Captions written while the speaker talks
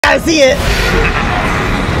gotta see it.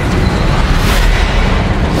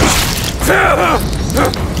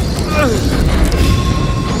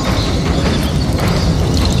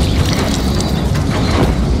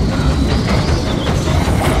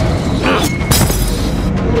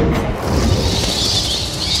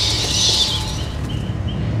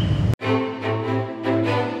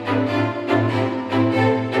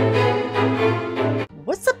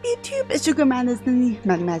 What's up, YouTube? It's your good man,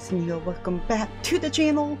 Madison here. Welcome back to the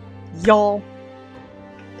channel, y'all.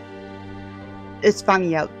 It's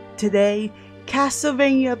finally out today.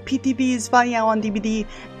 Castlevania PTB is finally out on DVD,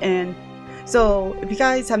 and so if you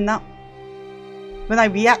guys have not, when I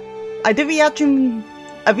did a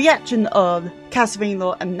reaction of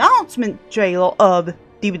Castlevania announcement trailer of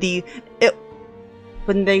DVD.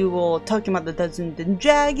 When they were talking about the Dungeons and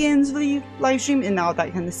Dragons live stream and all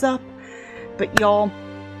that kind of stuff. But y'all,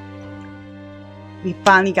 we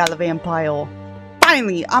finally got a vampire.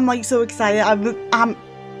 Finally! I'm like so excited. I'm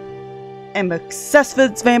obsessed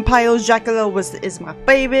with vampires. Dracula is my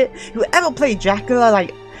favorite. Whoever played Dracula,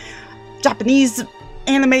 like Japanese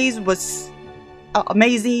animes, was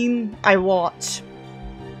amazing. I watch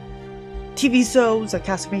TV shows like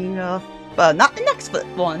Castlevania, but not the next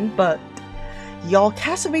one, but y'all,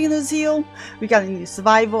 Castlevania's here. We got a new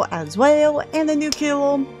survival as well, and a new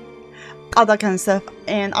killer. All that kind of stuff,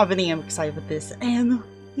 and I really am excited with this, and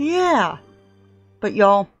yeah. But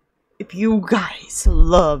y'all, if you guys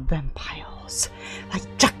love vampires, like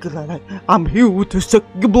Dracula, like I'm here to suck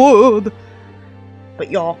your blood. But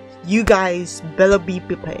y'all, you guys better be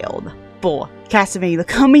prepared for Castlevania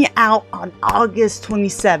coming out on August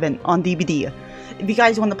 27th on DVD. If you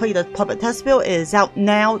guys want to play the puppet test build, it is out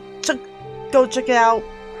now. Go check it out,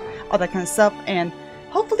 all that kind of stuff, and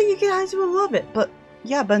hopefully you guys will love it. But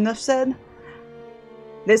yeah, but enough said.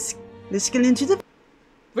 Let's get into the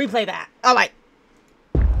replay that. All right.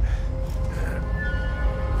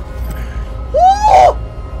 Woo!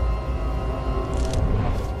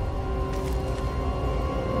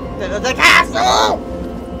 The castle.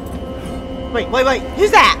 Wait.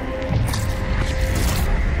 Who's that?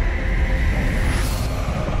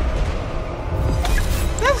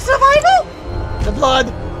 That's survival. The blood.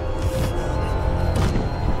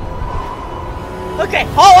 Okay,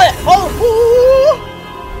 hold it! Hold!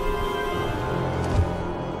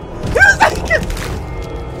 Who's that?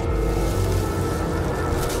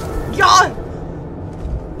 God!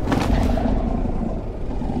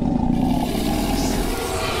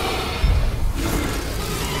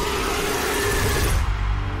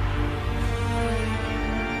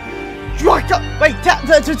 Wait, I got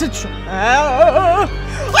 27!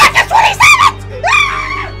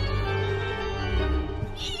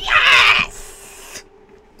 Yes!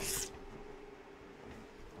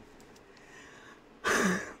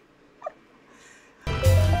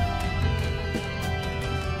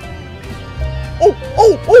 Oh!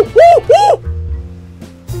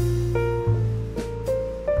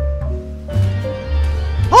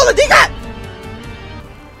 Hold it, dig it! I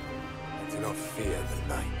do not fear the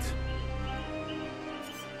night.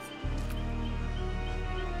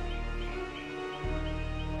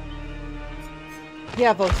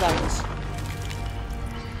 Yeah, both sides.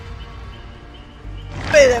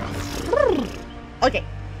 Okay,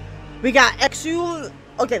 we got Exu.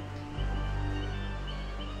 Okay.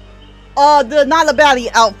 The not a baddie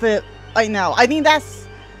outfit right now. I think that's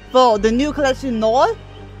for the new collection Noah.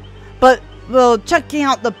 But we're checking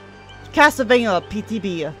out the Castlevania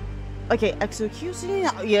PTB. Okay, execution.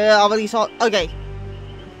 Yeah, I already saw. Okay,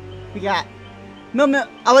 we got moment.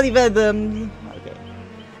 I already read them. Okay,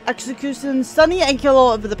 execution. Sunny and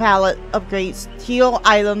killer of the palette upgrades. Heal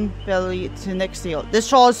item value to next heal. This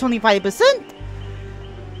charge 25%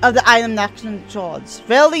 of the item action charge.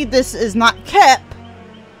 Rarely, this is not kept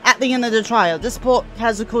at the end of the trial. This port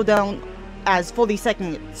has a cooldown as 40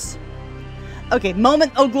 seconds. Okay,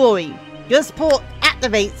 moment of glory. This port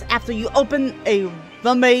activates after you open a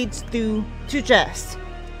rummage through 2 chests.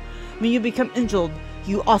 When you become injured,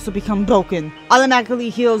 you also become broken. Automatically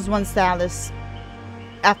heals 1 status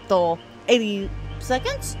after 80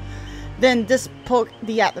 seconds. Then this port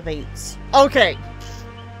deactivates. Okay.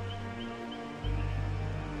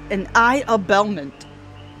 An Eye of Belmont.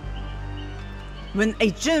 When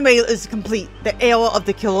a generator is complete, the era of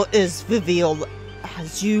the killer is revealed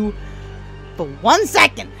as you, for 1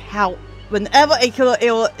 second, whenever a killer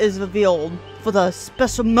era is revealed for the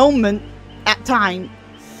special moment at time,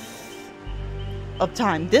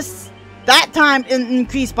 that time is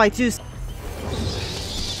increased by 2.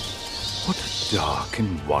 What a dark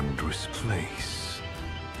and wondrous place.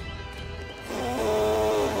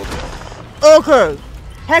 Okay.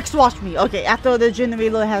 Hex watch me. Okay, after the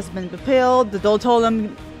generator has been repaired, the door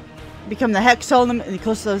totem become the hex totem and it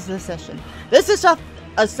closes the session. This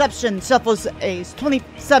exception suffers a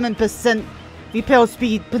 27% repair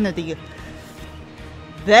speed penalty.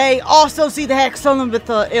 They also see the hex totem with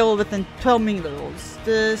the arrow within 12 meters.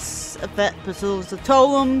 This effect pursues the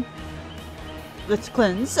totem with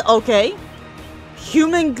cleanse. Okay.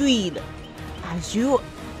 Human greed. As you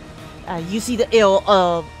see the arrow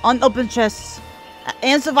of unopened chests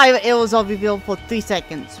and survivor arrows are revealed for 3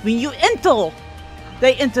 seconds. When you enter,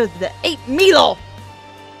 they enter the 8-meter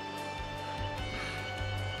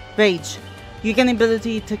rage. You gain the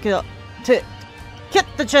ability to hit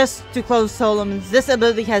the chest to close totems. This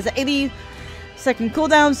ability has 80-second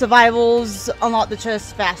cooldown. Survivals unlock the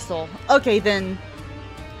chest faster. Okay, then.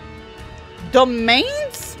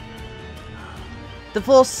 Domains? The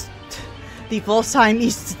first time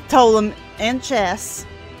each totem and chest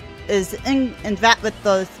is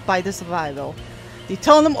interacted by the survivor. The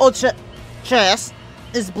totem or chest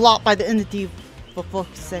is blocked by the entity for 4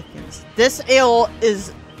 seconds. This arrow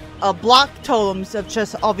is a block totems of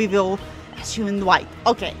chests are revealed as human white.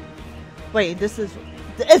 Okay. Wait,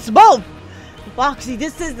 it's both! Roxy,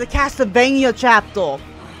 this is the Castlevania chapter.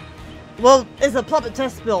 Well, it's a puppet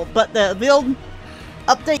test build, but the real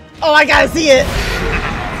update. Oh, I gotta see it!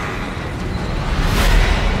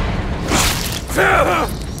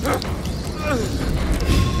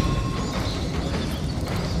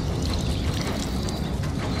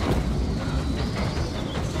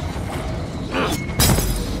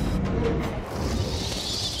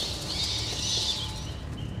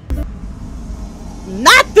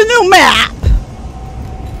 Not the new map!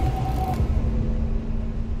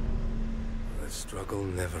 The struggle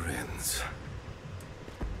never ends.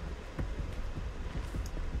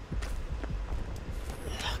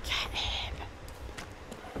 Look at him.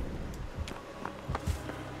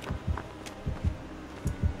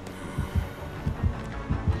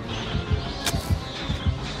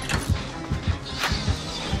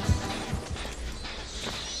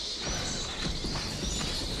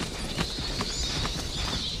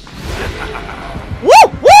 Woo!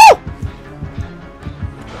 Woo!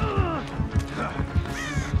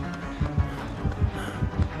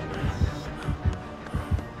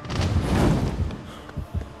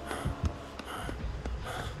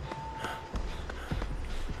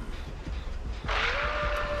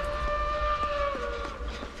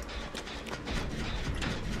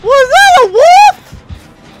 Was that a wolf?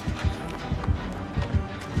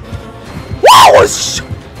 Whoa!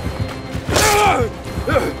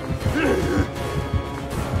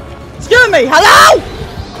 Excuse me, hello?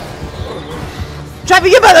 Trappy,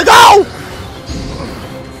 you better go!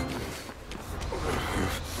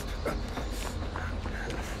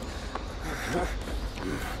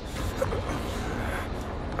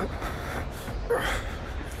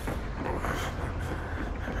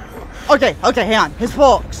 Okay, hang on. His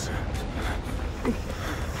forks.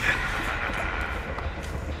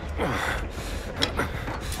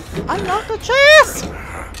 Unlock the chest!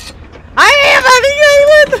 I am an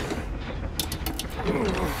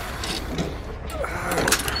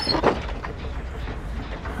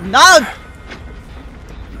No!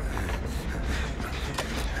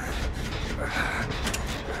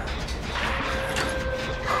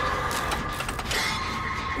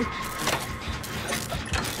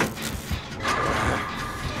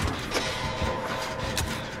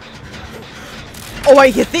 Oh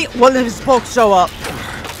wait, you think one of his folks show up?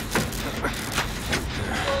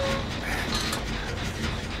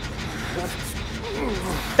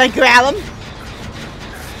 Thank you, Alan.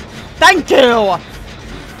 Thank you.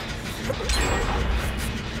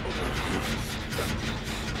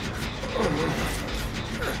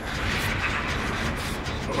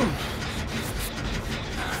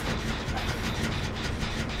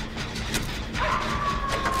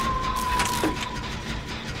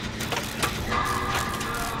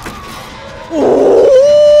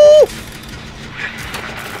 Ooh.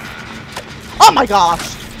 Oh my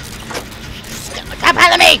gosh! Get the crap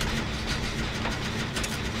out of me!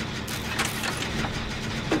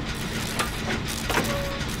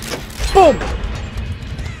 Boom!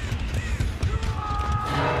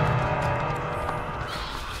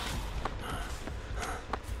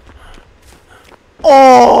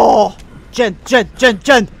 Oh! Jen!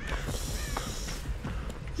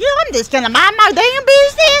 I'm just gonna mind my damn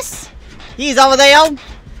business! He's over there!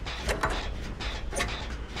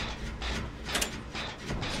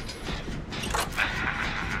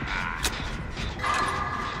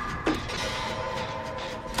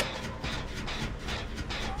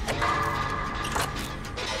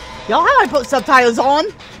 Y'all, how do I put subtitles on?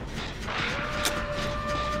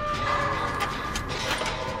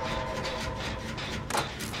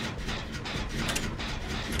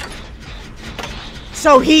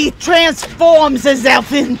 So he transforms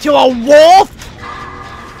himself into a wolf?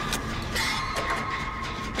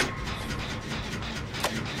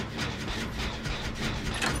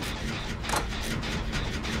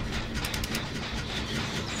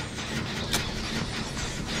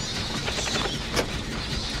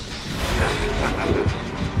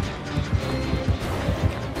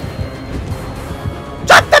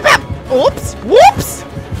 Drop the bell! Oops! Whoops!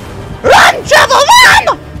 Run, Trevor,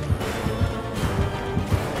 run!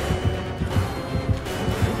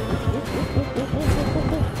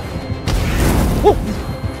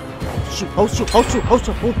 Oh shoot, oh shoot, oh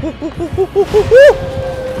shoot, oh shoot.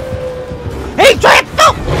 Hey,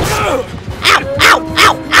 Trevor! No! Ow, ow,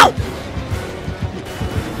 ow, ow!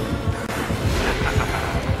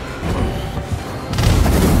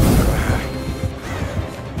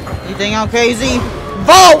 You think I'm crazy?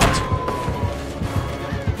 Vote!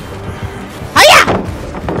 Hiya!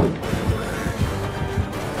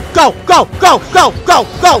 Go, go, go, go, go,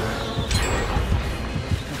 go!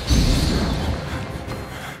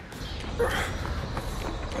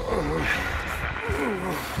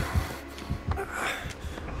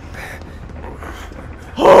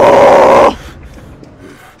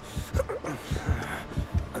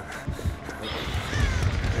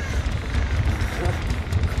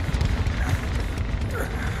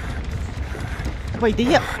 Wait, did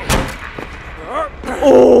he?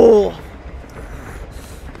 Oh!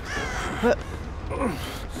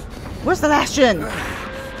 Where's the last gen?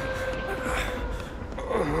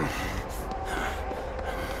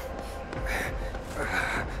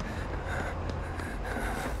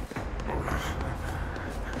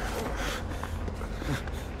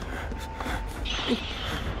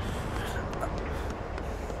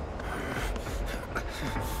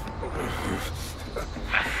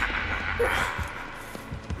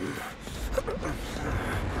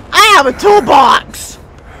 I have a toolbox!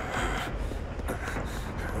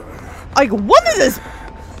 Like, one of these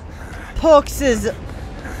perks is...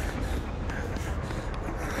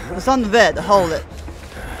 It's on the bed, hold it.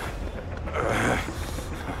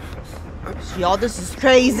 Y'all, this is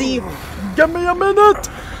crazy. Give me a minute!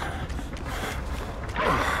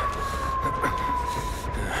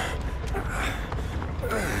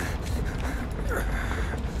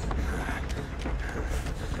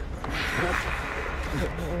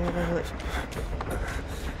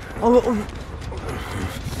 Oh.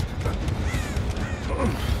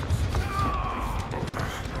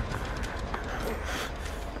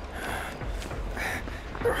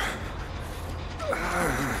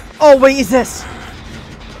 Oh, wait, is this?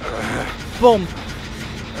 Boom.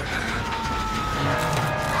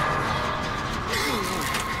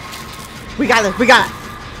 We got it, we got it.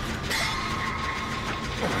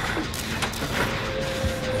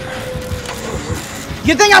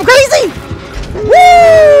 You think I'm crazy?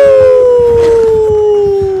 Woo!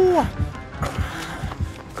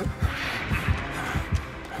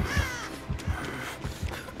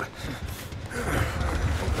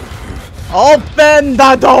 Open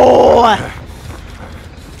the door!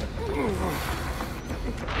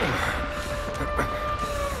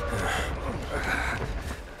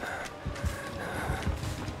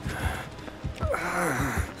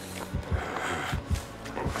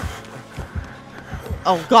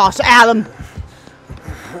 Oh gosh, Adam!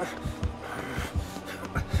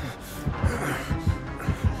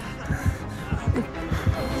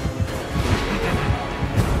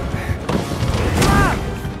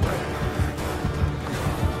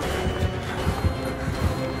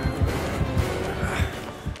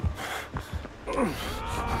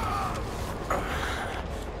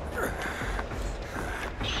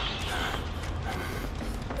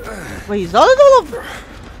 Wait, is that all of...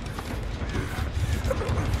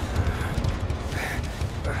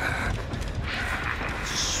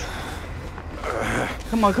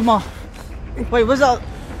 Come on, come on. Wait, what's up?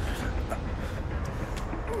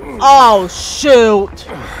 Oh, shoot.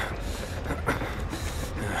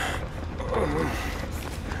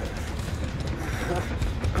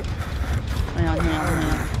 Hang on, hang on, hang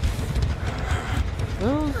on.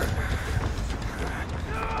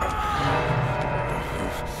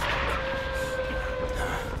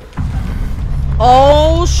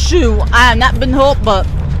 Oh, shoot. I have not been hurt, but...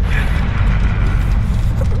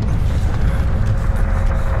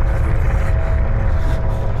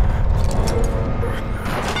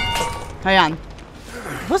 Hang on.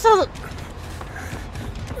 What's the...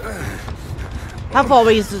 How far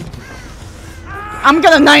away is this? I'm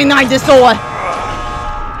gonna 99 this door.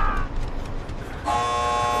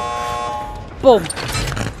 Boom.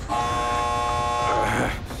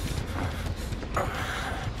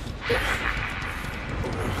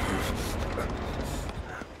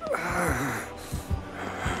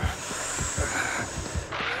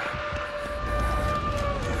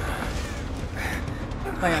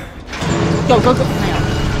 Go, go, go.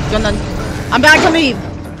 Hang on. I'm back to leave.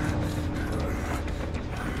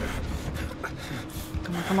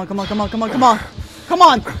 Come on, come on, come on, come on, come on. Come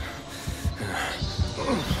on.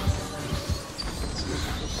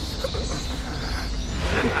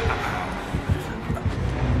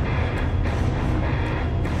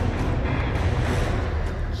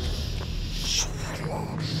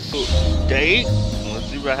 Date? Let's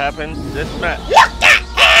see what happens this match. Look at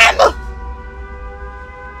him!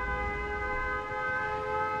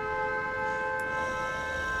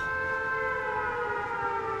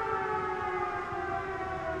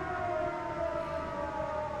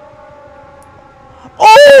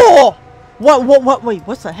 Oh! What, wait,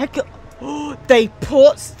 what's the heck? They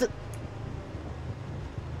put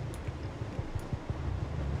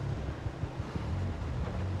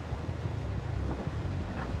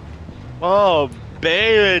Oh,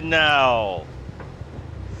 baby now.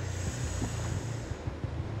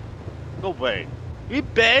 Go away. We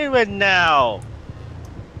baby now.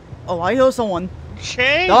 Oh, I hear someone.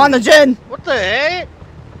 Change. They're on the gin. What the heck?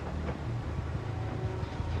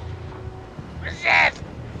 What's that?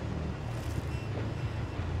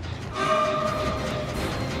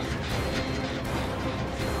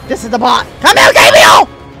 This is the bot. Come here, Gabriel!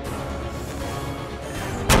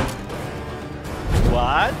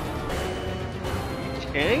 What?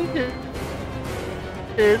 Change it.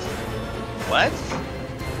 Is what?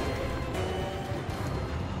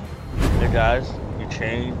 Hey guys, you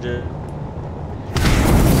changed it.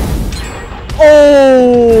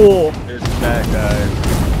 Oh! It's that guys.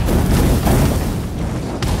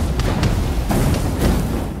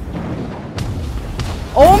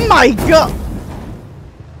 Oh my god!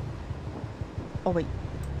 Oh wait.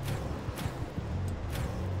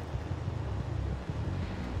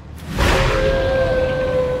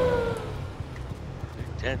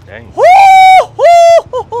 Dang. Woo!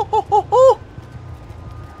 What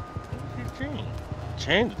did you change?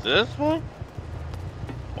 Change this one?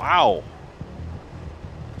 Wow.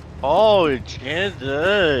 Oh, it changed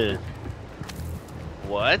this.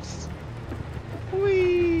 What?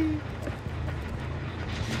 Whee.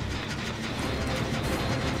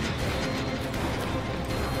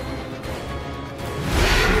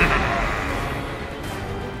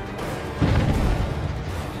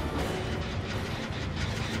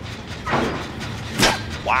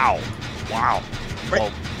 Wow. Wow. Right. Oh,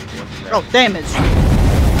 what's that? Oh, damage.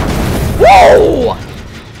 Whoa!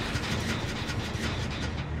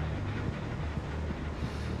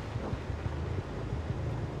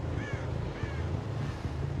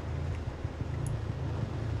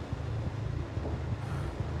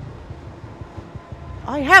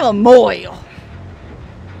 I have a moil.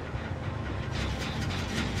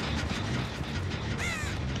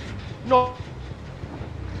 No.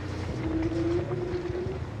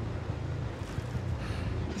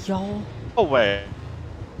 Y'all. Oh, wait.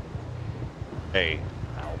 Hey.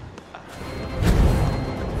 Ow.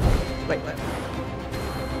 Wait.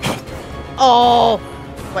 Oh!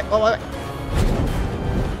 Wait.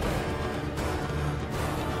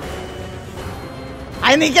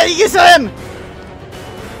 I need to get used to him!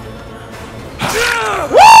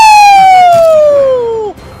 Woo!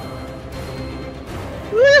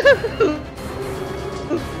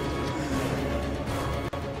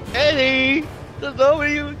 Eddie! There's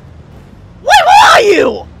nobody. Where are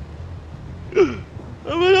you?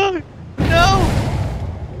 Oh my god! No!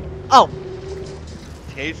 Oh.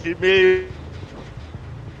 Chasing me!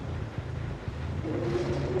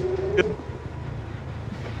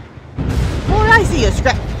 Oh, I see a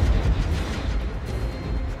scrap.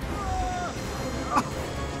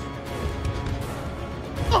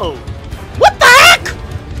 Oh! What the heck?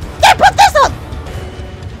 They put this on!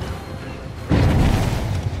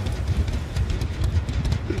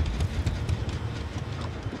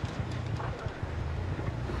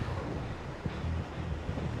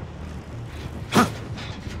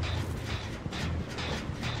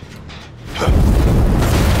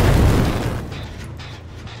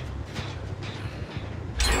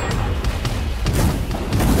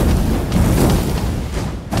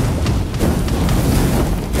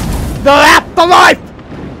 The afterlife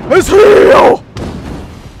is here!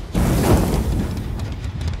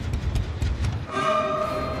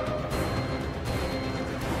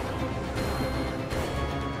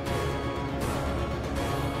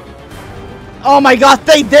 Oh my god,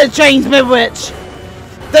 they did change me, witch!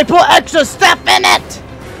 They put extra stuff in it!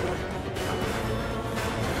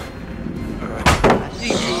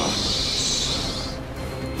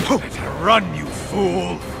 Run, you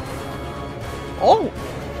fool! Oh!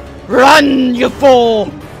 Run, you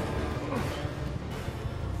fool!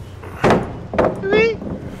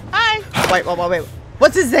 Hi! Wait.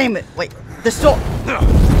 What's his name? Wait. The store.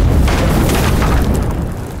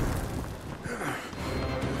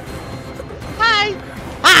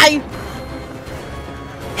 Hi.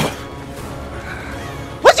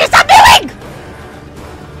 What you stop doing?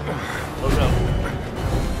 Oh no.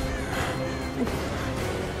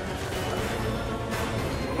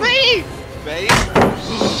 Ready? Ready?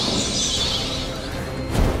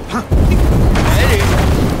 Ready?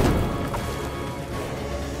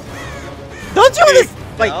 Don't you want to?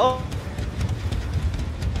 Wait. No.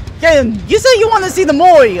 Ken, you said you want to see the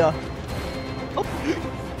movie.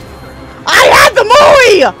 I had the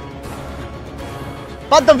movie!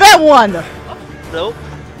 But the vet one! Nope.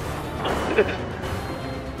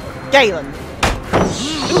 Galen.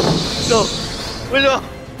 No. Wait, no.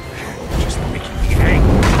 Just making me angry.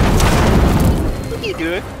 What are you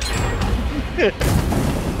doing?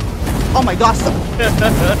 Oh my gosh.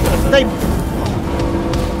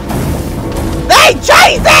 They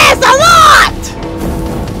changed this a lot!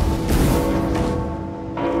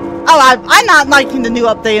 Oh, I'm not liking the new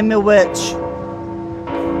update in Midwich.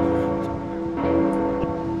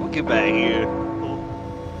 We'll get back here.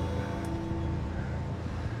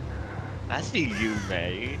 I see you,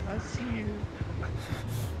 man. I see you.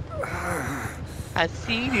 I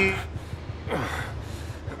see you.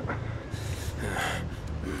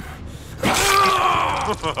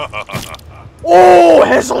 Oh,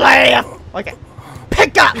 his laugh! Okay.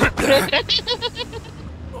 Pick up! That's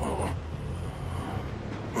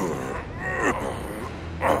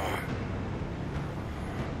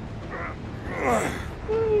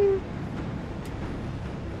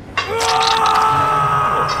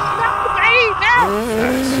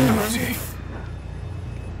naughty.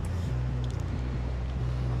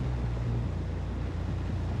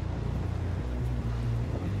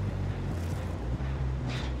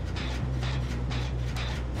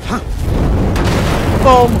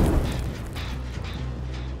 Boom!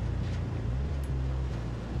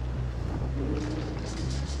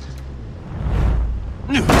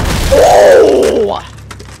 Oh!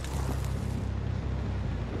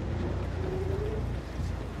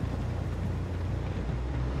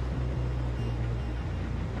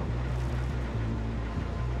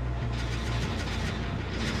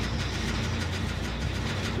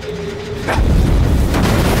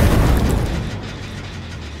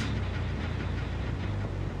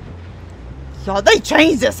 Yo, they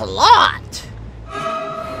changed this a lot!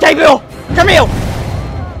 Gabriel! Come here!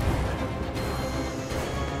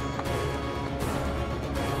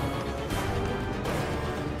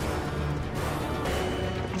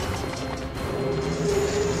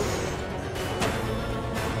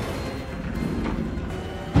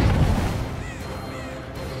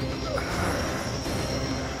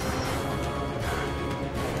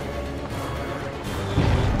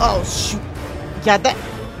 Oh, shoot. Yeah, that...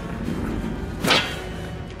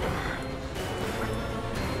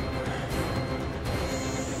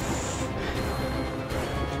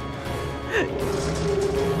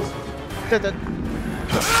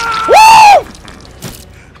 Woo!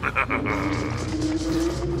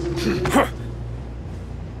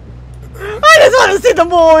 I just want to see the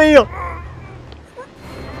movie!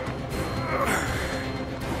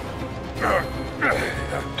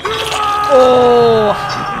 Oh!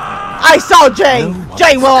 I saw Jane!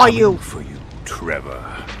 Jane, where are you? For you, Trevor.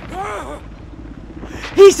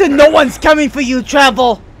 He said no one's coming for you,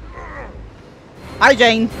 Trevor! Hi,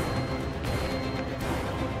 Jane.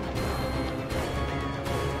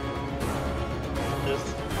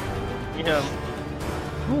 Just, you know,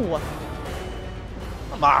 Ooh.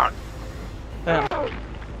 come on.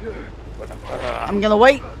 I'm gonna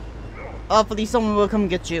wait. Hopefully someone will come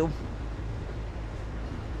get you.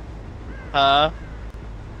 Huh?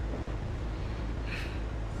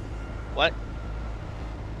 What?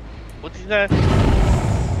 What'd you say?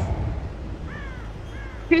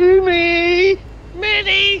 Hear me!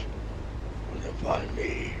 Minnie! Find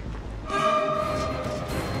me.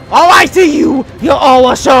 Oh, I see you! You're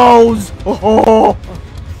all shows! Oh.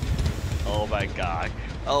 Oh my god.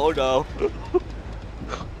 Oh no.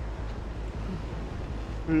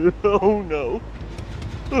 Oh no.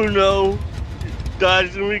 Oh no.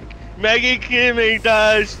 Guys, Maggie Kimmy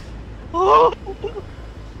dies. Oh.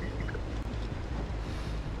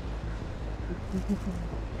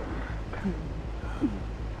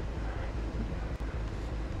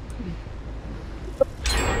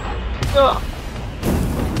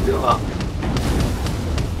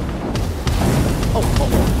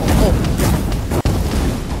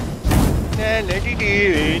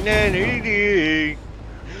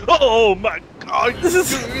 Oh my god!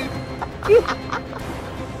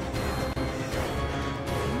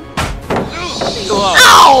 Whoa.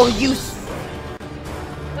 Ow, you.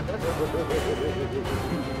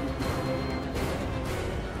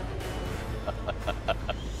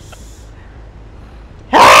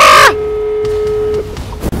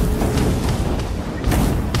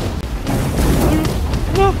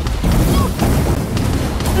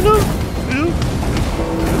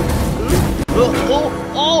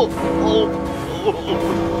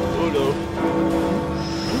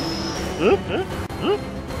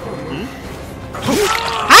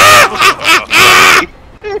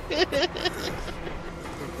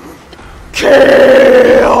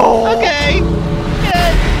 Kill! Okay. Yeah,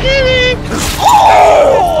 give me.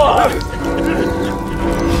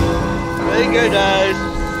 There you go, guys.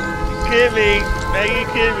 Kill me. Now you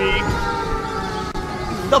kill me.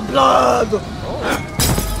 The blood!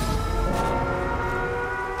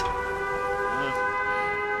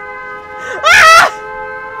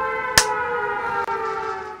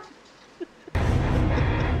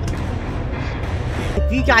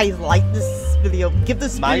 If you guys like this video, give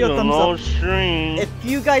this video a thumbs up. Stream. If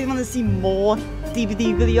you guys want to see more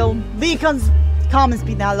DVD video, leave comments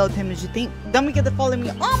below. Tell me what you think. Don't forget to follow me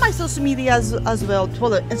on my social media as well: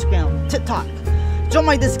 Twitter, Instagram, TikTok. Join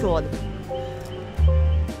my Discord.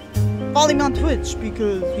 Follow me on Twitch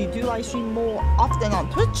because we do live stream more often on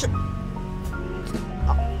Twitch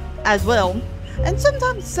as well. And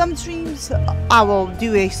sometimes some streams I will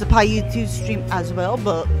do a supply YouTube stream as well,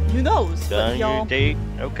 but who knows? Done your date.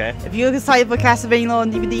 Okay. If you're excited for Castlevania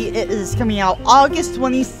on DVD, it is coming out August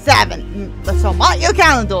 27th. So mark your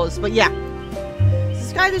calendars. But yeah,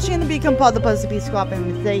 subscribe to the channel to become part of the PTB squad,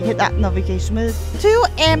 and hit that notification bell too.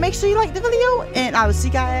 And make sure you like the video. And I will see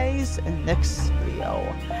you guys in the next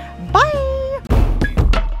video. Bye.